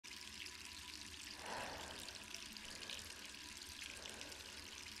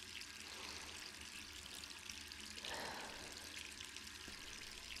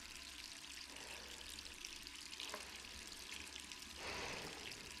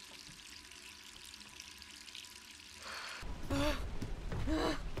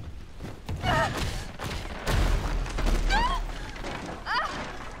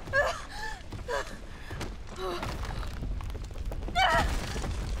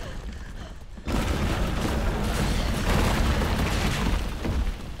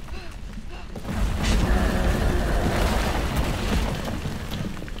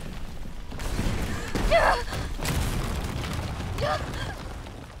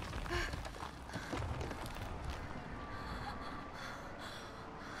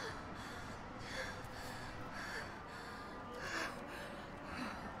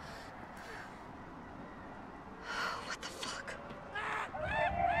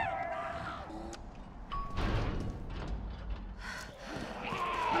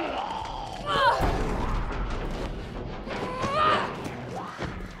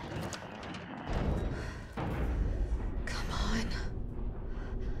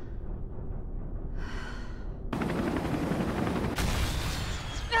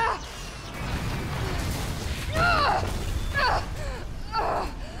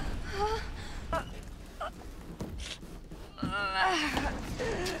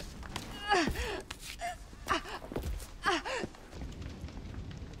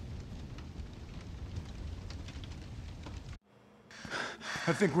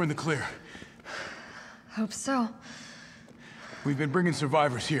I think we're in the clear. Hope so. We've been bringing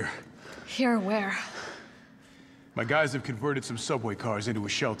survivors here. Here where? My guys have converted some subway cars into a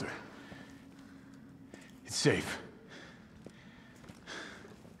shelter. It's safe.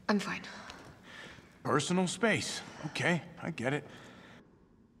 I'm fine. Personal space. Okay, I get it.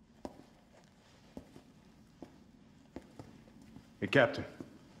 Hey, Captain.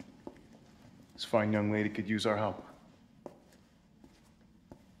 This fine young lady could use our help.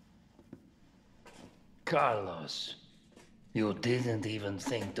 Carlos, you didn't even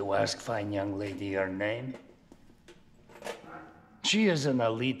think to ask fine young lady her name? She is an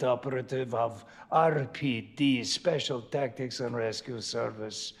elite operative of RPD, Special Tactics and Rescue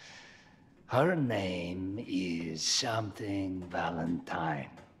Service. Her name is something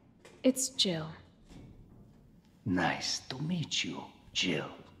Valentine. It's Jill. Nice to meet you,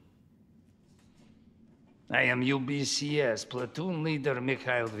 Jill. I am UBCS, Platoon Leader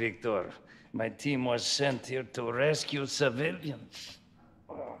Mikhail Viktor. My team was sent here to rescue civilians.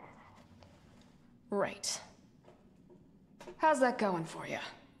 Right. How's that going for you?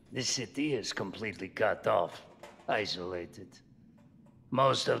 The city is completely cut off, isolated.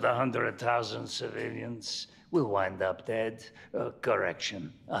 Most of the 100,000 civilians will wind up dead.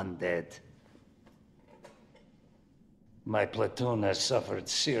 Correction, undead. My platoon has suffered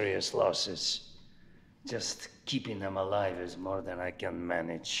serious losses. Just keeping them alive is more than I can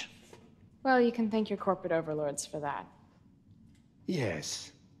manage. Well, you can thank your corporate overlords for that.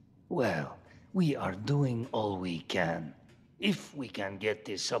 Yes. Well, we are doing all we can. If we can get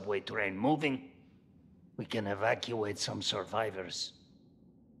this subway train moving, we can evacuate some survivors.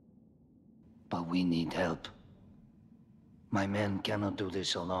 But we need help. My men cannot do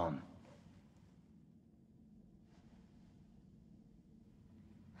this alone.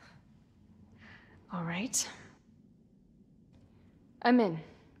 All right. I'm in.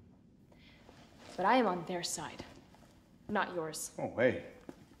 But I am on their side, not yours. Oh, hey.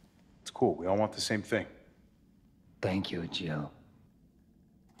 It's cool. We all want the same thing. Thank you, Jill.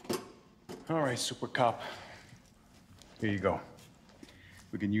 All right, Super Cop. Here you go.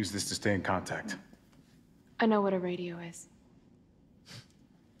 We can use this to stay in contact. I know what a radio is.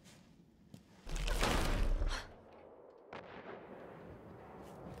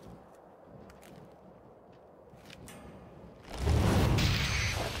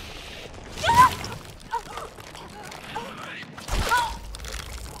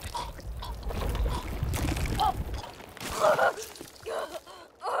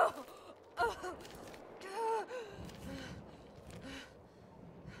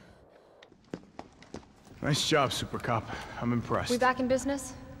 Nice job, Super Cop. I'm impressed. We back in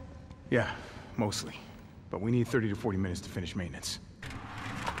business? Yeah, mostly. But we need 30 to 40 minutes to finish maintenance.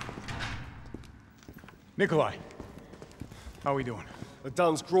 Nikolai, how are we doing? The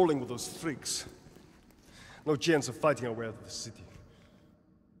town's crawling with those freaks. No chance of fighting our way out of the city.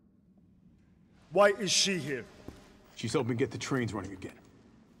 Why is she here? She's helping get the trains running again.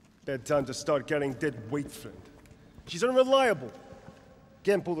 Bad time to start carrying dead weight, friend. She's unreliable.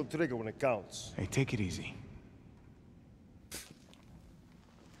 Can't pull the trigger when it counts. Hey, take it easy.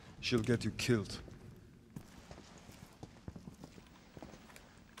 She'll get you killed.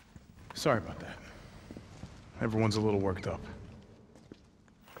 Sorry about that. Everyone's a little worked up.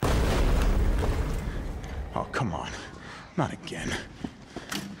 Oh, come on. Not again.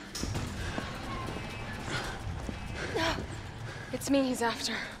 It's me he's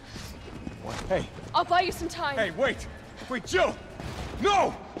after. What? Hey. I'll buy you some time. Hey, wait! Wait, Jill!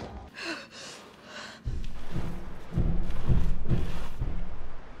 No!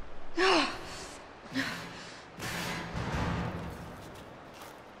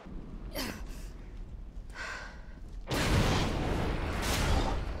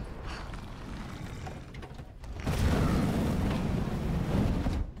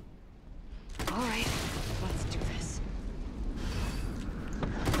 All right, let's do this.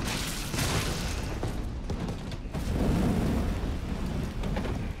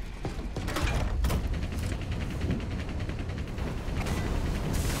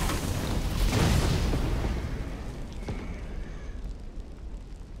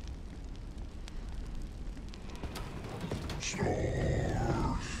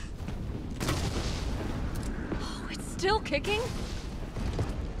 Oh, it's still kicking?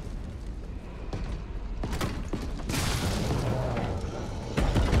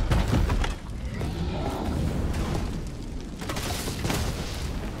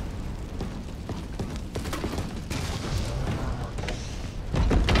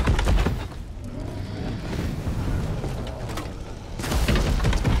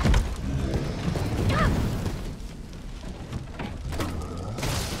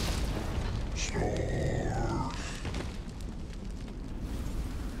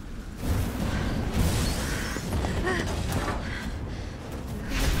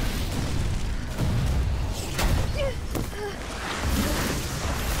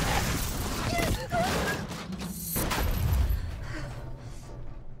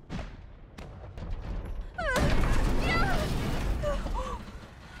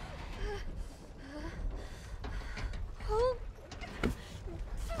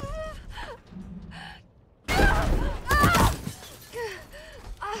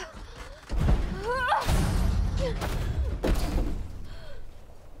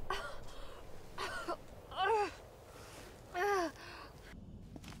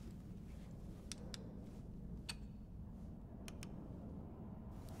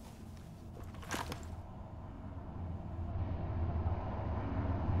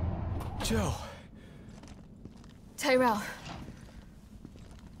 Joe. Tyrell.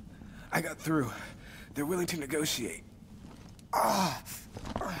 I got through. They're willing to negotiate.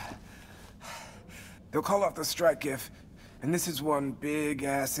 They'll call off the strike if, and this is one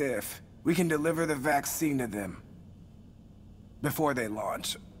big-ass if, we can deliver the vaccine to them. Before they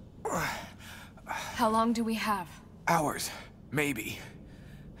launch. How long do we have? Hours. Maybe.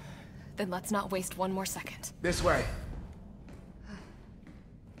 Then let's not waste one more second. This way.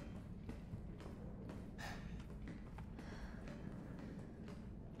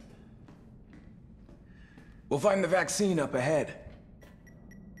 We'll find the vaccine up ahead.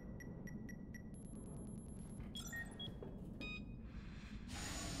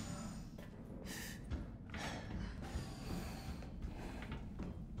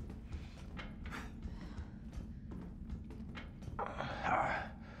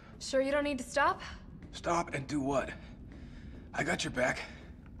 Sure you don't need to stop? Stop and do what? I got your back.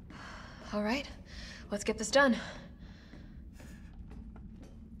 All right, let's get this done.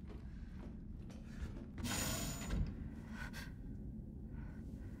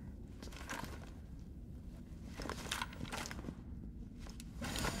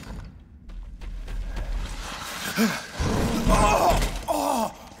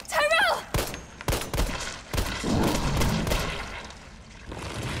 Tyrell!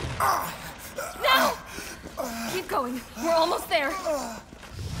 Now! Keep going. We're almost there.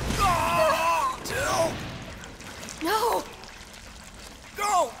 No!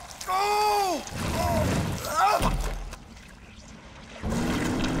 Go! Go!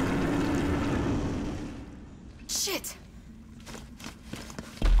 Shit!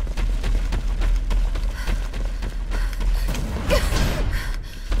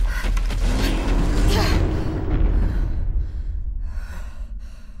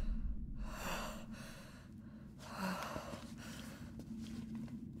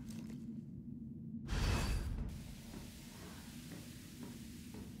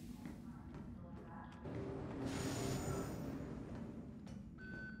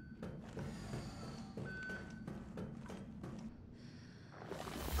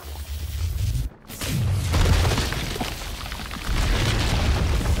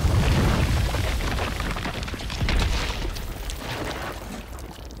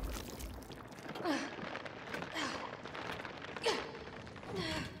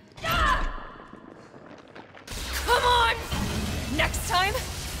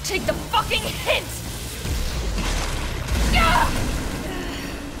 Take the fucking hint!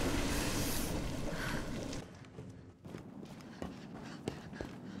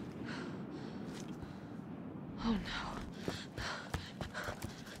 Oh no.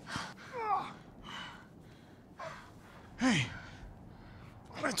 Hey,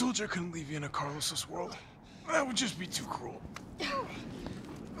 I told you I couldn't leave you in a Carlos's world. That would just be too cruel.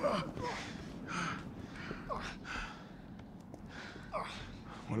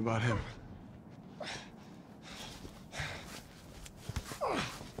 What about him?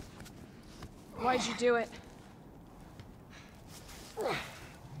 Why'd you do it?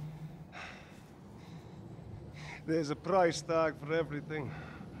 There's a price tag for everything.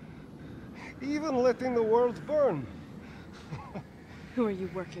 Even letting the world burn. Who are you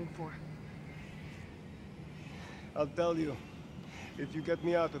working for? I'll tell you, if you get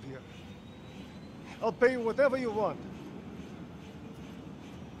me out of here. I'll pay you whatever you want.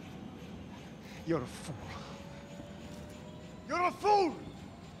 You're a fool. You're a fool!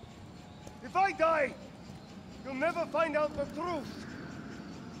 If I die, you'll never find out the truth.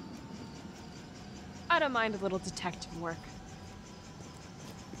 I don't mind a little detective work.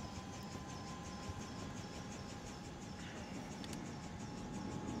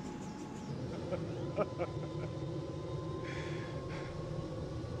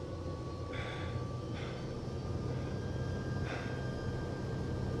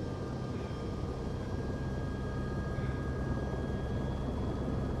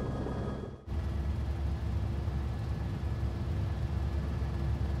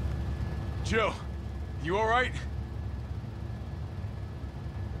 Joe, you all right?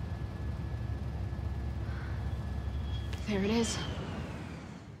 There it is.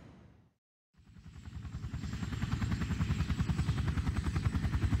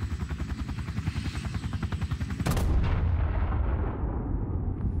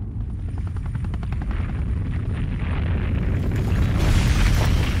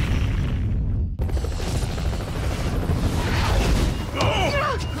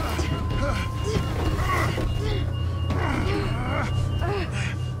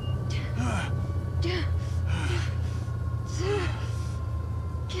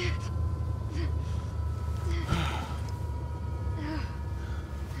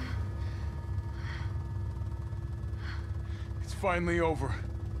 finally over.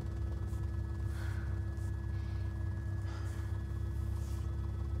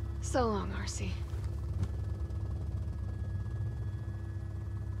 So long, RC.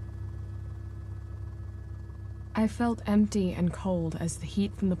 I felt empty and cold as the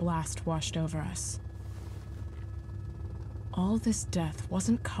heat from the blast washed over us. All this death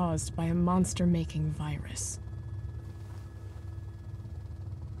wasn't caused by a monster-making virus.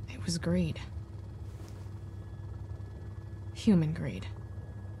 It was greed. Human greed.